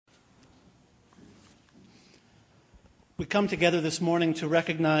We come together this morning to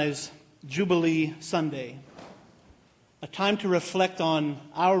recognize Jubilee Sunday, a time to reflect on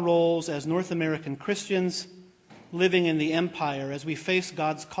our roles as North American Christians living in the empire as we face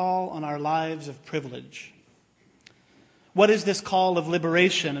God's call on our lives of privilege. What is this call of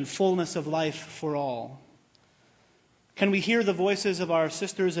liberation and fullness of life for all? Can we hear the voices of our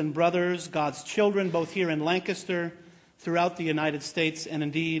sisters and brothers, God's children, both here in Lancaster, throughout the United States, and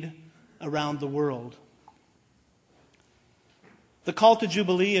indeed around the world? The call to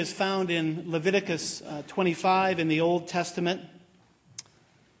Jubilee is found in Leviticus 25 in the Old Testament,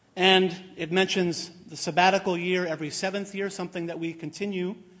 and it mentions the sabbatical year every seventh year, something that we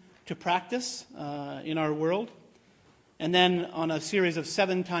continue to practice in our world. And then on a series of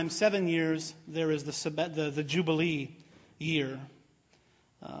 7 times 7 years, there is the Jubilee year.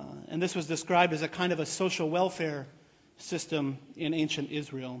 And this was described as a kind of a social welfare system in ancient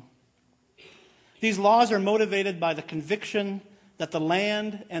Israel. These laws are motivated by the conviction that the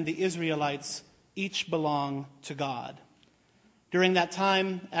land and the Israelites each belong to God. During that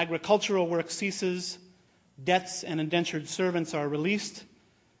time, agricultural work ceases, debts and indentured servants are released,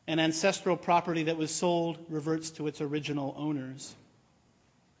 and ancestral property that was sold reverts to its original owners.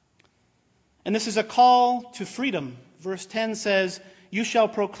 And this is a call to freedom. Verse 10 says, "You shall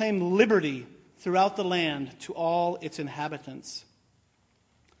proclaim liberty throughout the land to all its inhabitants."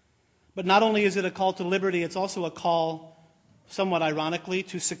 But not only is it a call to liberty, it's also a call, somewhat ironically,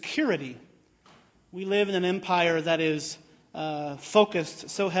 to security. We live in an empire that is focused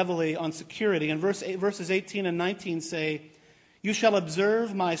so heavily on security. And verses 18 and 19 say, "You shall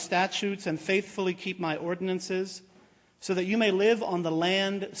observe my statutes and faithfully keep my ordinances, so that you may live on the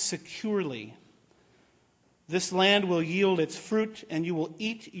land securely. This land will yield its fruit, and you will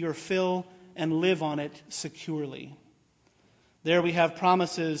eat your fill and live on it securely." There we have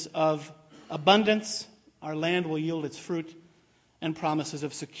promises of abundance. Our land will yield its fruit, and promises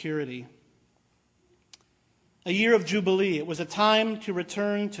of security. A year of Jubilee. It was a time to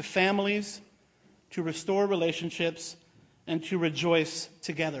return to families, to restore relationships, and to rejoice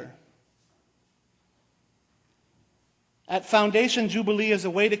together. At foundation, Jubilee is a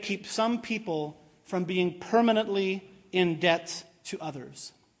way to keep some people from being permanently in debt to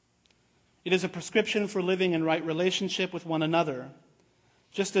others. It is a prescription for living in right relationship with one another.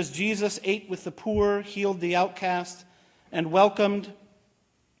 Just as Jesus ate with the poor, healed the outcast, and welcomed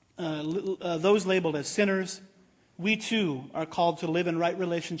those labeled as sinners, we too are called to live in right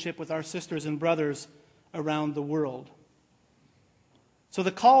relationship with our sisters and brothers around the world. So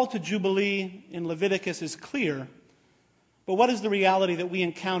the call to Jubilee in Leviticus is clear, but what is the reality that we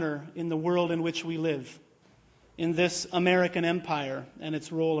encounter in the world in which we live, in this American empire and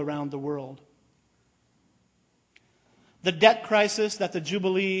its role around the world? The debt crisis that the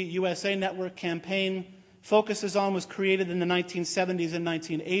Jubilee USA Network campaign focuses on was created in the 1970s and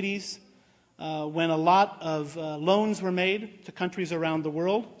 1980s when a lot of loans were made to countries around the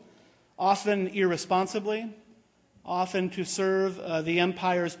world, often irresponsibly, often to serve the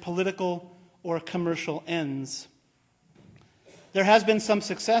empire's political or commercial ends. There has been some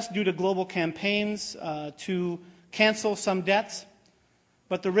success due to global campaigns to cancel some debts,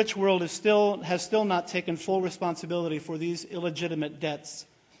 but the rich world has still not taken full responsibility for these illegitimate debts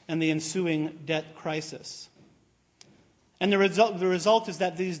and the ensuing debt crisis. And the result is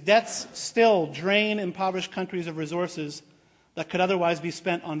that these debts still drain impoverished countries of resources that could otherwise be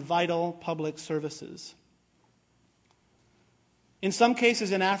spent on vital public services. In some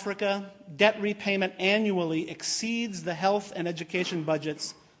cases in Africa, debt repayment annually exceeds the health and education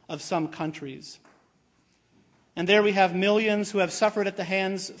budgets of some countries. And there we have millions who have suffered at the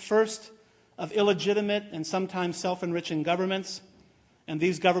hands first of illegitimate and sometimes self-enriching governments. And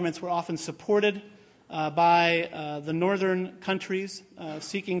these governments were often supported by the northern countries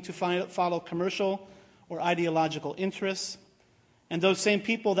seeking to follow commercial or ideological interests. And those same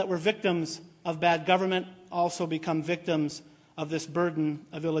people that were victims of bad government also become victims of this burden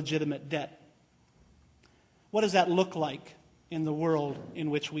of illegitimate debt. What does that look like in the world in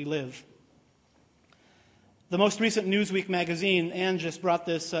which we live? The most recent Newsweek magazine, Anne just brought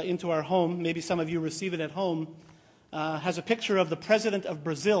this into our home, maybe some of you receive it at home, has a picture of the president of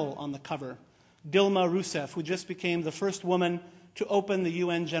Brazil on the cover, Dilma Rousseff, who just became the first woman to open the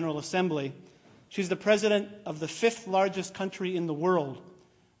UN General Assembly. She's the president of the 5th largest country in the world.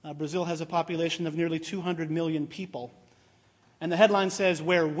 Brazil has a population of nearly 200 million people. And the headline says,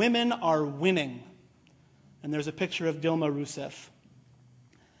 "Where Women Are Winning." And there's a picture of Dilma Rousseff.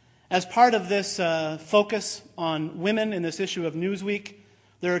 As part of this focus on women in this issue of Newsweek,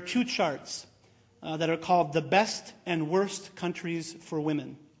 there are 2 charts that are called the best and worst countries for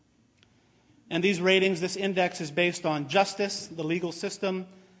women. And these ratings, this index is based on justice, the legal system,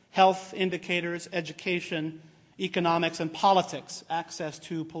 health indicators, education, economics, and politics, access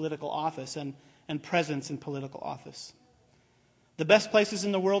to political office and presence in political office. The best places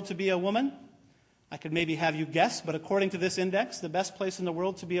in the world to be a woman, I could maybe have you guess, but according to this index, the best place in the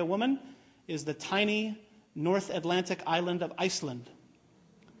world to be a woman is the tiny North Atlantic island of Iceland.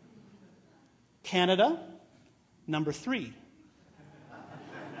 Canada, number 3.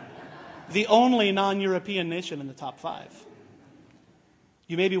 The only non-European nation in the top 5.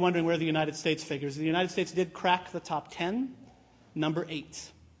 You may be wondering where the United States figures. The United States did crack the top 10, number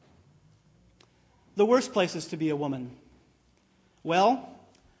 8. The worst places to be a woman. Well,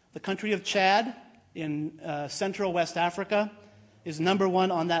 the country of Chad in Central West Africa is number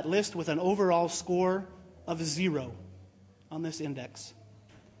 1 on that list with an overall score of 0 on this index.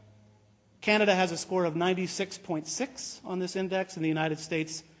 Canada has a score of 96.6 on this index, and the United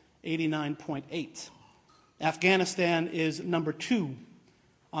States 89.8. Afghanistan is number 2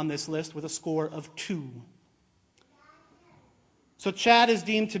 on this list with a score of 2. So Chad is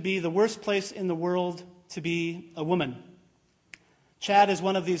deemed to be the worst place in the world to be a woman. Chad is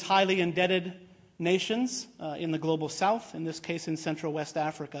one of these highly indebted nations in the global south, in this case in Central West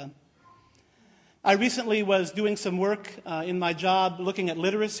Africa. I recently was doing some work in my job looking at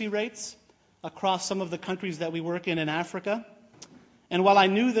literacy rates across some of the countries that we work in Africa. And while I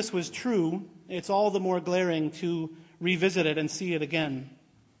knew this was true, it's all the more glaring to revisit it and see it again.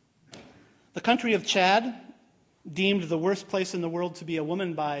 The country of Chad, deemed the worst place in the world to be a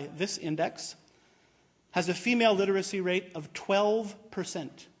woman by this index, has a female literacy rate of 12%.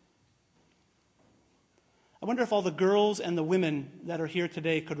 I wonder if all the girls and the women that are here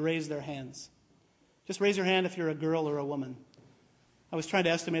today could raise their hands. Just raise your hand if you're a girl or a woman. I was trying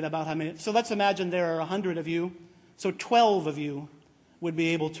to estimate about how many. So let's imagine there are 100 of you. So 12 of you would be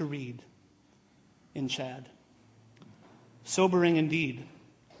able to read in Chad. Sobering indeed.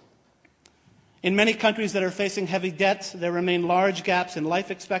 In many countries that are facing heavy debt, there remain large gaps in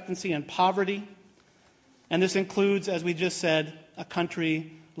life expectancy and poverty. And this includes, as we just said, a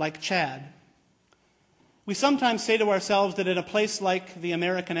country like Chad. We sometimes say to ourselves that in a place like the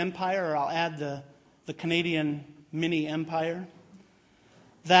American empire, or I'll add the Canadian mini-empire,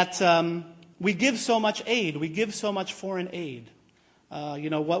 that we give so much aid, we give so much foreign aid.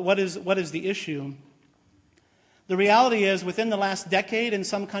 What is the issue? The reality is, within the last decade in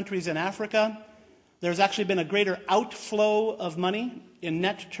some countries in Africa, there's actually been a greater outflow of money in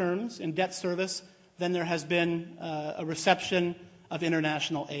net terms, in debt service, than there has been a reception of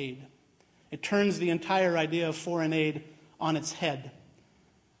international aid. It turns the entire idea of foreign aid on its head.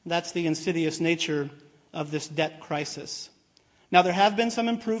 That's the insidious nature of this debt crisis. Now, there have been some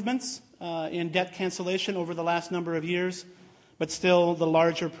improvements in debt cancellation over the last number of years, but still the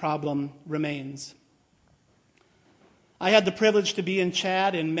larger problem remains. I had the privilege to be in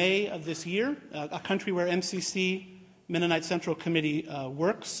Chad in May of this year, a country where MCC, Mennonite Central Committee,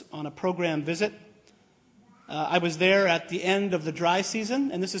 works on a program visit. I was there at the end of the dry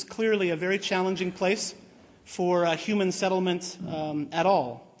season, and this is clearly a very challenging place for human settlement at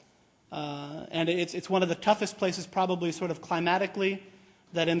all. And it's one of the toughest places, probably sort of climatically,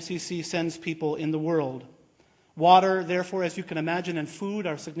 that MCC sends people in the world. Water, therefore, as you can imagine, and food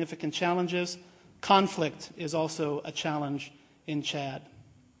are significant challenges. Conflict is also a challenge in Chad.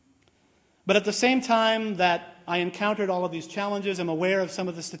 But at the same time that I encountered all of these challenges, I'm aware of some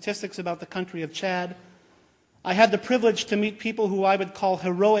of the statistics about the country of Chad. I had the privilege to meet people who I would call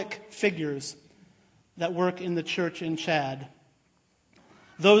heroic figures that work in the church in Chad.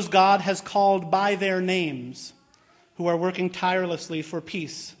 Those God has called by their names, who are working tirelessly for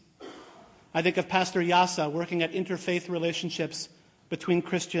peace. I think of Pastor Yasa working at interfaith relationships between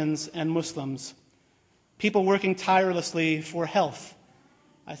Christians and Muslims. People working tirelessly for health.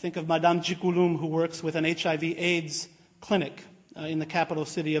 I think of Madame Jikulum, who works with an HIV/AIDS clinic in the capital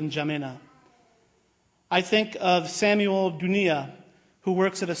city of N'Djamena. I think of Samuel Dunia, who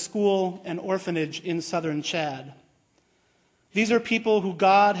works at a school and orphanage in southern Chad. These are people who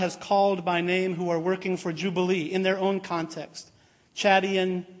God has called by name, who are working for Jubilee in their own context,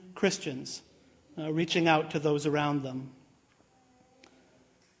 Chadian Christians, reaching out to those around them.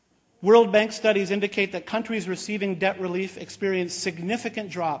 World Bank studies indicate that countries receiving debt relief experience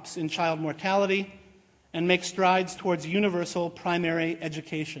significant drops in child mortality and make strides towards universal primary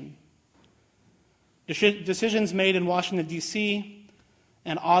education. Decisions made in Washington, D.C.,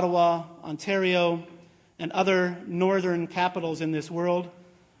 and Ottawa, Ontario, and other northern capitals in this world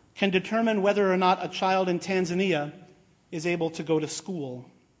can determine whether or not a child in Tanzania is able to go to school.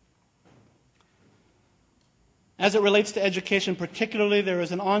 As it relates to education particularly, there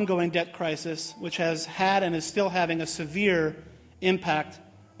is an ongoing debt crisis which has had and is still having a severe impact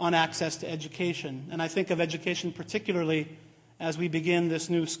on access to education. And I think of education particularly as we begin this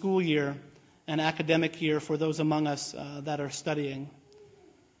new school year, an academic year for those among us that are studying.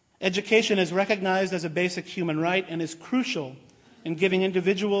 Education is recognized as a basic human right and is crucial in giving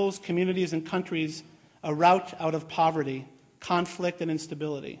individuals, communities, and countries a route out of poverty, conflict, and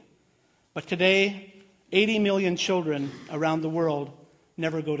instability. But today, 80 million children around the world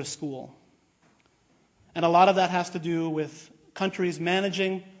never go to school. And a lot of that has to do with countries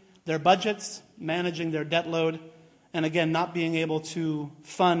managing their budgets, managing their debt load, and again, not being able to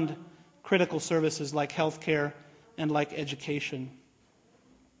fund critical services like healthcare and like education.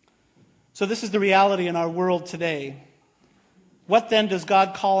 So this is the reality in our world today. What then does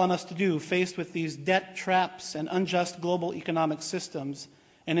God call on us to do faced with these debt traps and unjust global economic systems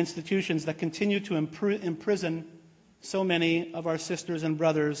and institutions that continue to imprison so many of our sisters and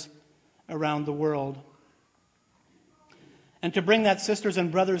brothers around the world? And to bring that sisters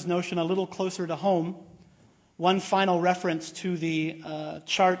and brothers notion a little closer to home, one final reference to the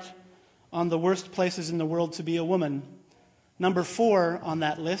chart on the worst places in the world to be a woman. Number 4 on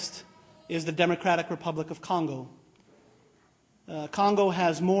that list is the Democratic Republic of Congo. Congo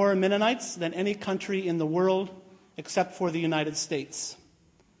has more Mennonites than any country in the world except for the United States.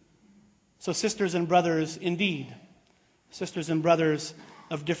 So sisters and brothers, indeed, sisters and brothers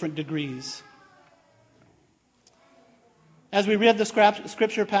of different degrees. As we read the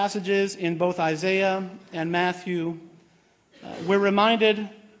scripture passages in both Isaiah and Matthew, we're reminded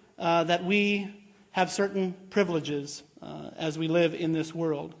that we have certain privileges as we live in this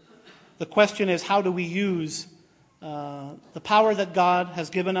world. The question is, how do we use the power that God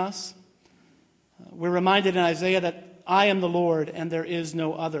has given us? We're reminded in Isaiah that I am the Lord and there is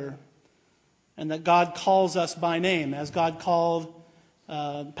no other, and that God calls us by name, as God called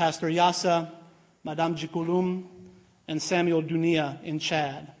Pastor Yasa, Madame Jikulum, and Samuel Dunia in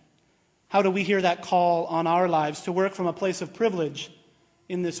Chad. How do we hear that call on our lives to work from a place of privilege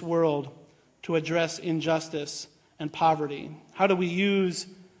in this world to address injustice and poverty? How do we use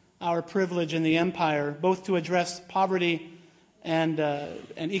our privilege in the empire both to address poverty and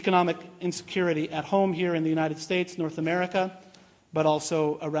economic insecurity at home here in the United States, North America, but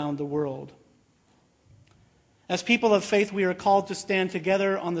also around the world? As people of faith, we are called to stand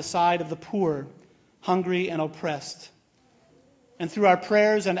together on the side of the poor, hungry, and oppressed. And through our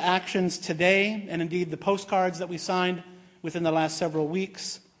prayers and actions today, and indeed the postcards that we signed within the last several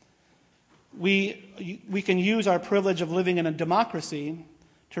weeks, we can use our privilege of living in a democracy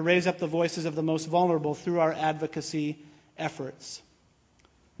to raise up the voices of the most vulnerable through our advocacy efforts.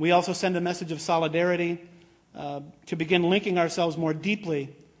 We also send a message of solidarity to begin linking ourselves more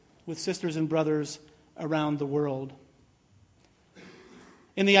deeply with sisters and brothers around the world.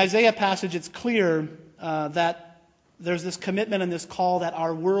 In the Isaiah passage, it's clear that there's this commitment and this call that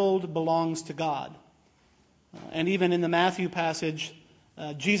our world belongs to God. And even in the Matthew passage,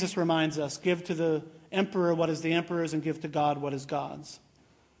 Jesus reminds us, give to the emperor what is the emperor's and give to God what is God's.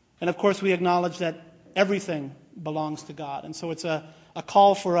 And of course, we acknowledge that everything belongs to God. And so it's a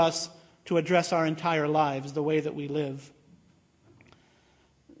call for us to address our entire lives, the way that we live.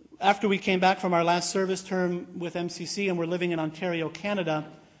 After we came back from our last service term with MCC and we're living in Ontario, Canada,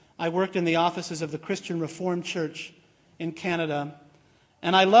 I worked in the offices of the Christian Reformed Church in Canada.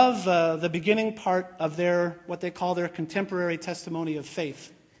 And I love the beginning part of what they call their contemporary testimony of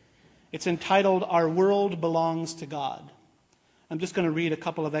faith. It's entitled, Our World Belongs to God. I'm just going to read a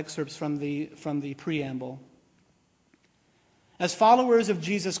couple of excerpts from the preamble. As followers of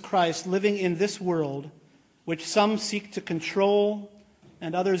Jesus Christ living in this world, which some seek to control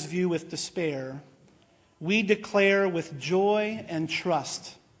and others view with despair, we declare with joy and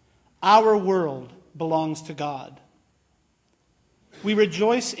trust, our world belongs to God. We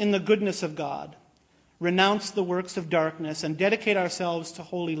rejoice in the goodness of God, renounce the works of darkness, and dedicate ourselves to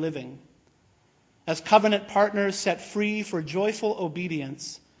holy living. As covenant partners set free for joyful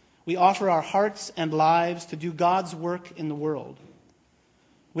obedience, we offer our hearts and lives to do God's work in the world.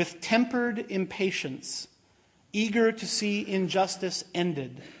 With tempered impatience, eager to see injustice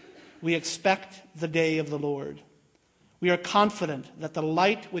ended, we expect the day of the Lord. We are confident that the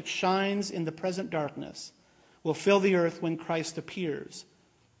light which shines in the present darkness will fill the earth when Christ appears.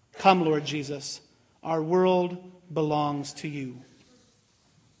 Come, Lord Jesus, our world belongs to you.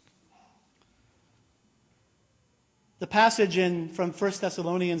 The passage from 1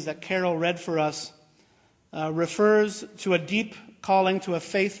 Thessalonians that Carol read for us refers to a deep calling to a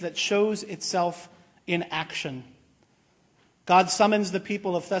faith that shows itself in action. God summons the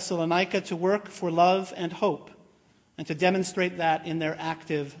people of Thessalonica to work for love and hope and to demonstrate that in their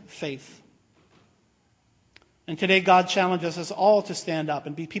active faith. And today God challenges us all to stand up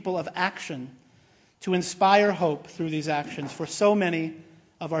and be people of action, to inspire hope through these actions for so many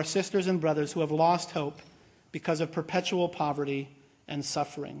of our sisters and brothers who have lost hope because of perpetual poverty and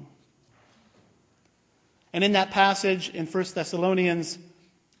suffering. And in that passage in 1 Thessalonians,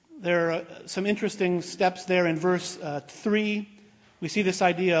 there are some interesting steps there. In verse 3, we see this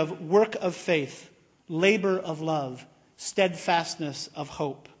idea of work of faith, labor of love, steadfastness of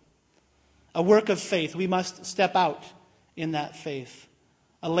hope. A work of faith, we must step out in that faith.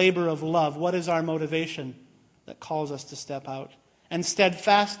 A labor of love, what is our motivation that calls us to step out? And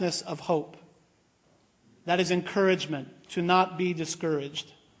steadfastness of hope. That is encouragement to not be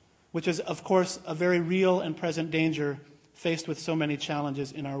discouraged, which is, of course, a very real and present danger faced with so many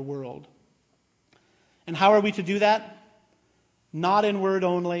challenges in our world. And how are we to do that? Not in word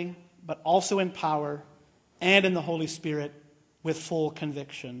only, but also in power and in the Holy Spirit with full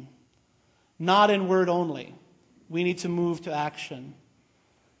conviction. Not in word only. We need to move to action.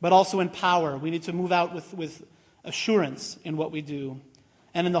 But also in power. We need to move out with assurance in what we do.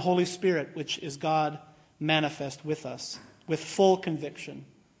 And in the Holy Spirit, which is God manifest with us, with full conviction.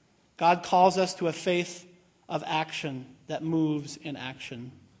 God calls us to a faith of action that moves in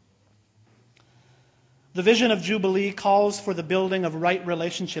action. The vision of Jubilee calls for the building of right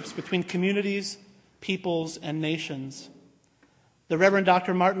relationships between communities, peoples, and nations. The Reverend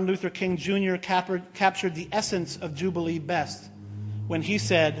Dr. Martin Luther King Jr. captured the essence of Jubilee best when he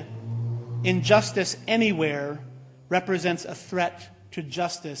said, "Injustice anywhere represents a threat to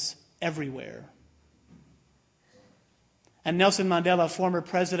justice everywhere." And Nelson Mandela, former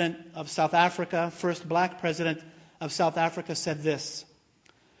president of South Africa, first black president of South Africa, said this,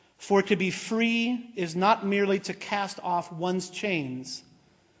 "For to be free is not merely to cast off one's chains,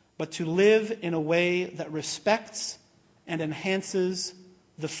 but to live in a way that respects and enhances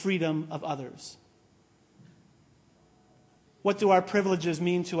the freedom of others." What do our privileges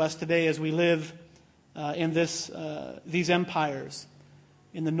mean to us today as we live in these empires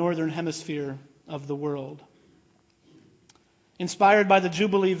in the northern hemisphere of the world? Inspired by the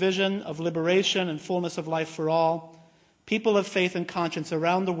Jubilee vision of liberation and fullness of life for all, people of faith and conscience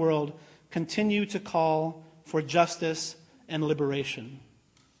around the world continue to call for justice and liberation.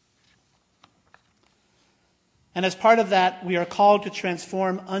 And as part of that, we are called to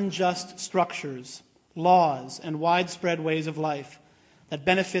transform unjust structures, laws, and widespread ways of life that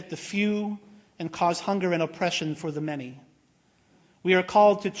benefit the few and cause hunger and oppression for the many. We are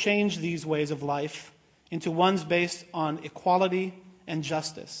called to change these ways of life into ones based on equality and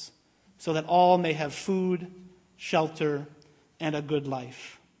justice, so that all may have food, shelter, and a good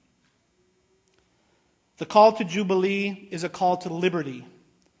life. The call to Jubilee is a call to liberty,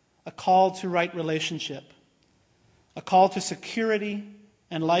 a call to right relationship, a call to security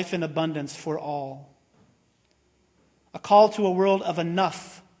and life in abundance for all, a call to a world of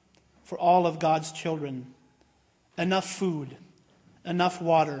enough for all of God's children, enough food, enough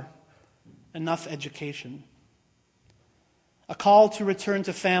water, enough education, a call to return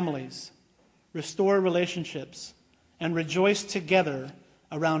to families, restore relationships, and rejoice together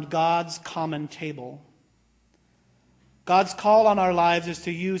around God's common table. God's call on our lives is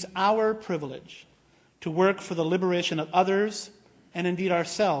to use our privilege to work for the liberation of others and indeed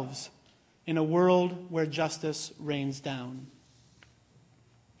ourselves in a world where justice reigns down.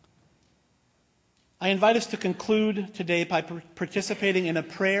 I invite us to conclude today by participating in a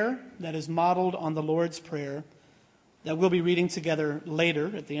prayer that is modeled on the Lord's Prayer that we'll be reading together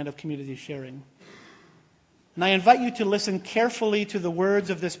later at the end of community sharing. And I invite you to listen carefully to the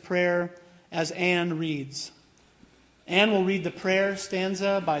words of this prayer as Anne reads. Anne will read the prayer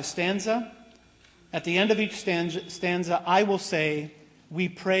stanza by stanza. At the end of each stanza, I will say, "We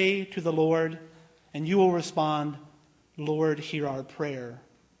pray to the Lord," and you will respond, "Lord, hear our prayer."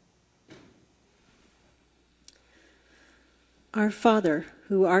 Our Father,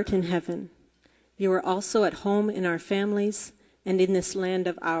 who art in heaven, you are also at home in our families and in this land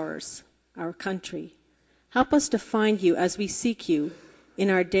of ours, our country. Help us to find you as we seek you in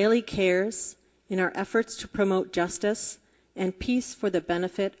our daily cares, in our efforts to promote justice and peace for the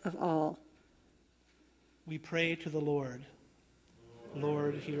benefit of all. We pray to the Lord.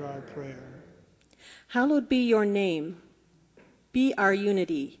 Lord, hear our prayer. Hallowed be your name. Be our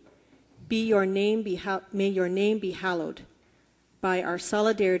unity. May your name be hallowed by our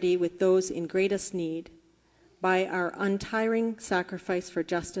solidarity with those in greatest need, by our untiring sacrifice for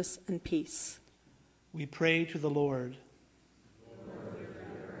justice and peace. We pray to the Lord.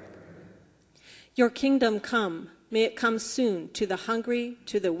 Your kingdom come. May it come soon to the hungry,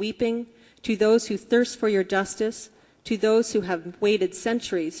 to the weeping, to those who thirst for your justice, to those who have waited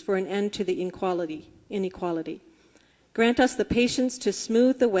centuries for an end to the inequality. Grant us the patience to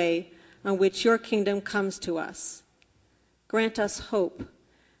smooth the way on which your kingdom comes to us. Grant us hope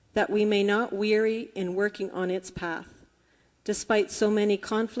that we may not weary in working on its path, despite so many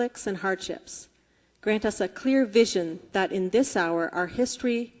conflicts and hardships. Grant us a clear vision that in this hour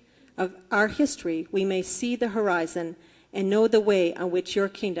of our history we may see the horizon and know the way on which your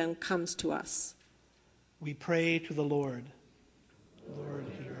kingdom comes to us. We pray to the Lord. Lord,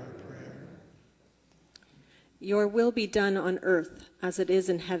 hear our prayer. Your will be done on earth as it is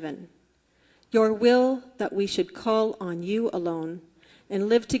in heaven. Your will that we should call on you alone and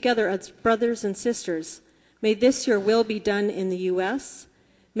live together as brothers and sisters. May this your will be done in the U.S.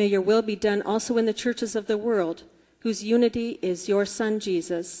 May your will be done also in the churches of the world, whose unity is your Son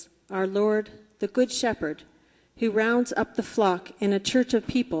Jesus, our Lord, the Good Shepherd, who rounds up the flock in a church of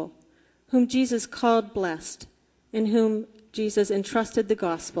people, whom Jesus called blessed, in whom Jesus entrusted the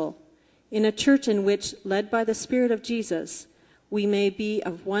gospel, in a church in which, led by the Spirit of Jesus, we may be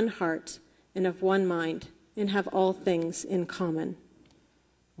of one heart and of one mind, and have all things in common.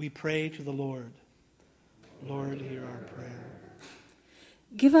 We pray to the Lord. Lord, hear our prayer.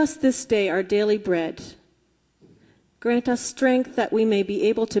 Give us this day our daily bread. Grant us strength that we may be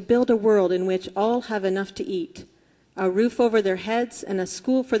able to build a world in which all have enough to eat, a roof over their heads and a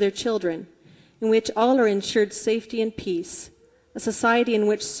school for their children, in which all are ensured safety and peace, a society in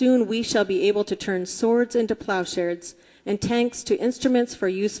which soon we shall be able to turn swords into plowshares and tanks to instruments for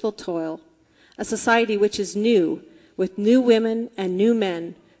useful toil, a society which is new, with new women and new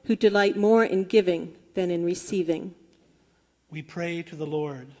men who delight more in giving than in receiving. We pray to the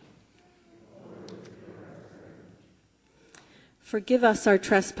Lord. Forgive us our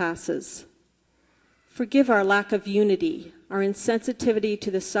trespasses. Forgive our lack of unity, our insensitivity to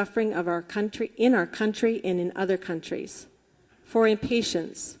the suffering of our country, in our country and in other countries, for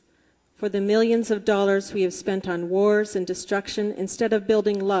impatience, for the millions of dollars we have spent on wars and destruction instead of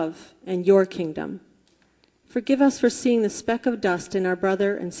building love and your kingdom. Forgive us for seeing the speck of dust in our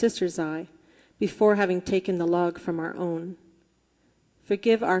brother and sister's eye before having taken the log from our own.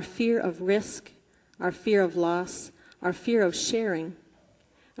 Forgive our fear of risk, our fear of loss, our fear of sharing.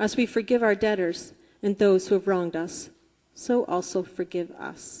 As we forgive our debtors and those who have wronged us, so also forgive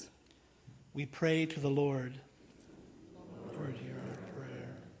us. We pray to the Lord. Lord, hear our prayer.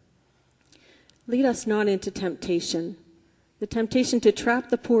 Lead us not into temptation, the temptation to trap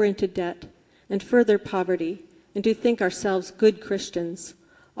the poor into debt and further poverty, and to think ourselves good Christians,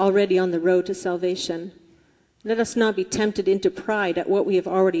 already on the road to salvation. Let us not be tempted into pride at what we have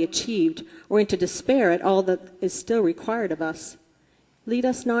already achieved, or into despair at all that is still required of us. Lead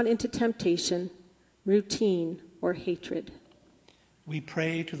us not into temptation, routine, or hatred. We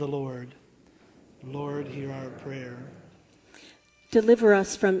pray to the Lord. Lord, hear our prayer. Deliver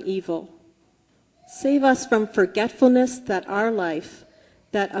us from evil. Save us from forgetfulness that our life,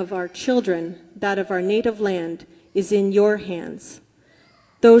 that of our children, that of our native land, is in your hands.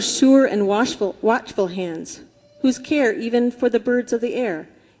 Those sure and watchful hands, whose care even for the birds of the air,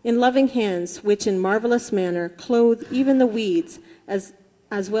 in loving hands which in marvelous manner clothe even the weeds as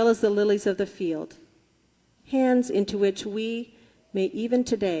well as the lilies of the field. Hands into which we may even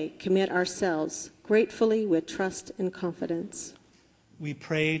today commit ourselves gratefully with trust and confidence. We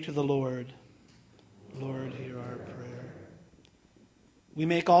pray to the Lord. Lord, hear our prayer. We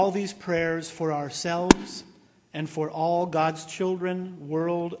make all these prayers for ourselves and for all God's children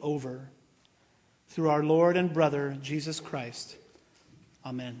world over, through our Lord and brother, Jesus Christ.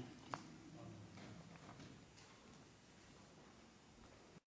 Amen.